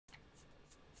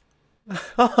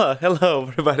Oh, hello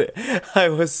everybody. I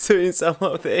was doing some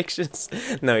of the actions.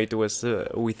 No, it was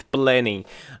with planning.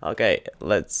 Okay,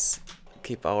 let's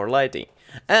keep our lighting.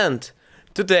 And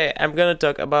today I'm gonna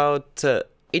talk about,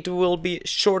 it will be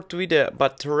short video,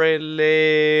 but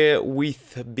really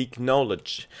with big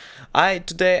knowledge.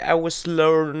 Today I was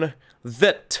learn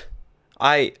that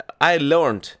I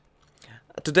learned.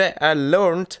 Today I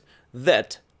learned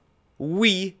that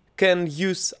we can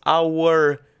use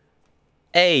our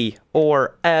a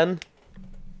or an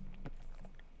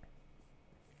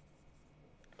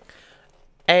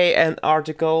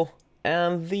article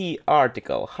and the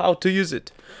article. How to use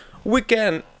it? We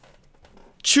can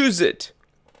choose it.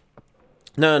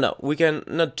 No, we can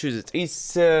not choose it.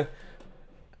 It's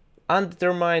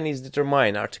undetermined is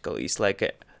determined article. It's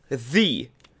like the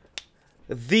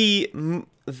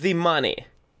money,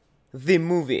 the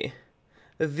movie,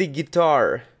 the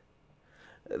guitar,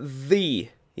 the.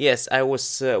 Yes, I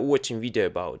was watching video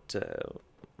about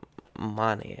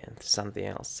money and something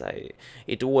else.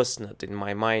 It was not in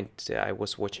my mind. I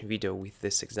was watching video with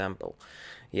this example.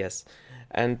 Yes,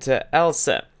 and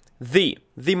also the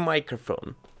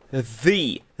microphone.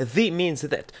 The means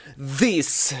that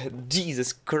this,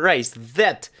 Jesus Christ,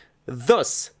 that,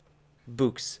 those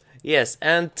books. Yes,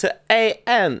 and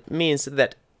an means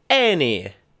that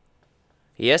any.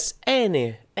 Yes,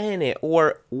 any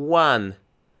or one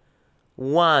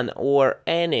or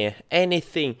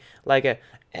anything, like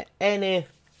any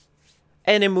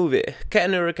movie.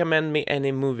 Can you recommend me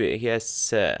any movie?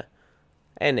 Yes,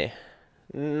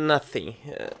 nothing.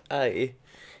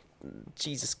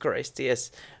 Jesus Christ,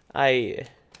 yes, I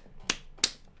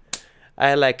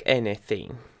like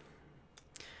anything.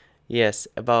 Yes,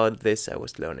 about this I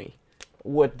was learning.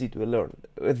 What did we learn?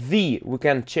 We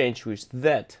can change with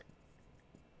that.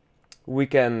 We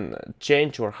can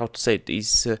change, or how to say it,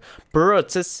 is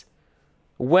process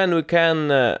when we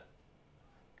can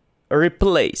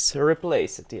replace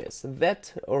it. Yes,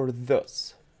 that or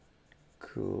those.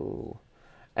 Cool.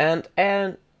 And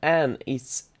an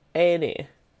is any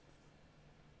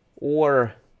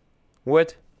or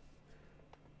what?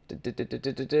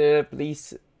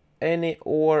 Please, any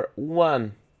or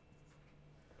one.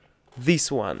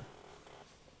 This one.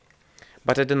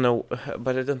 But I don't know,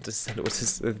 but I don't understand what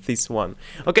is this one.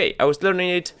 Okay, I was learning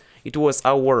it. It was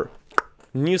our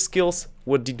new skills.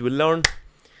 What did we learn?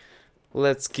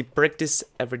 Let's keep practice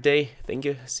every day. Thank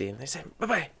you. See you next time.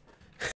 Bye-bye.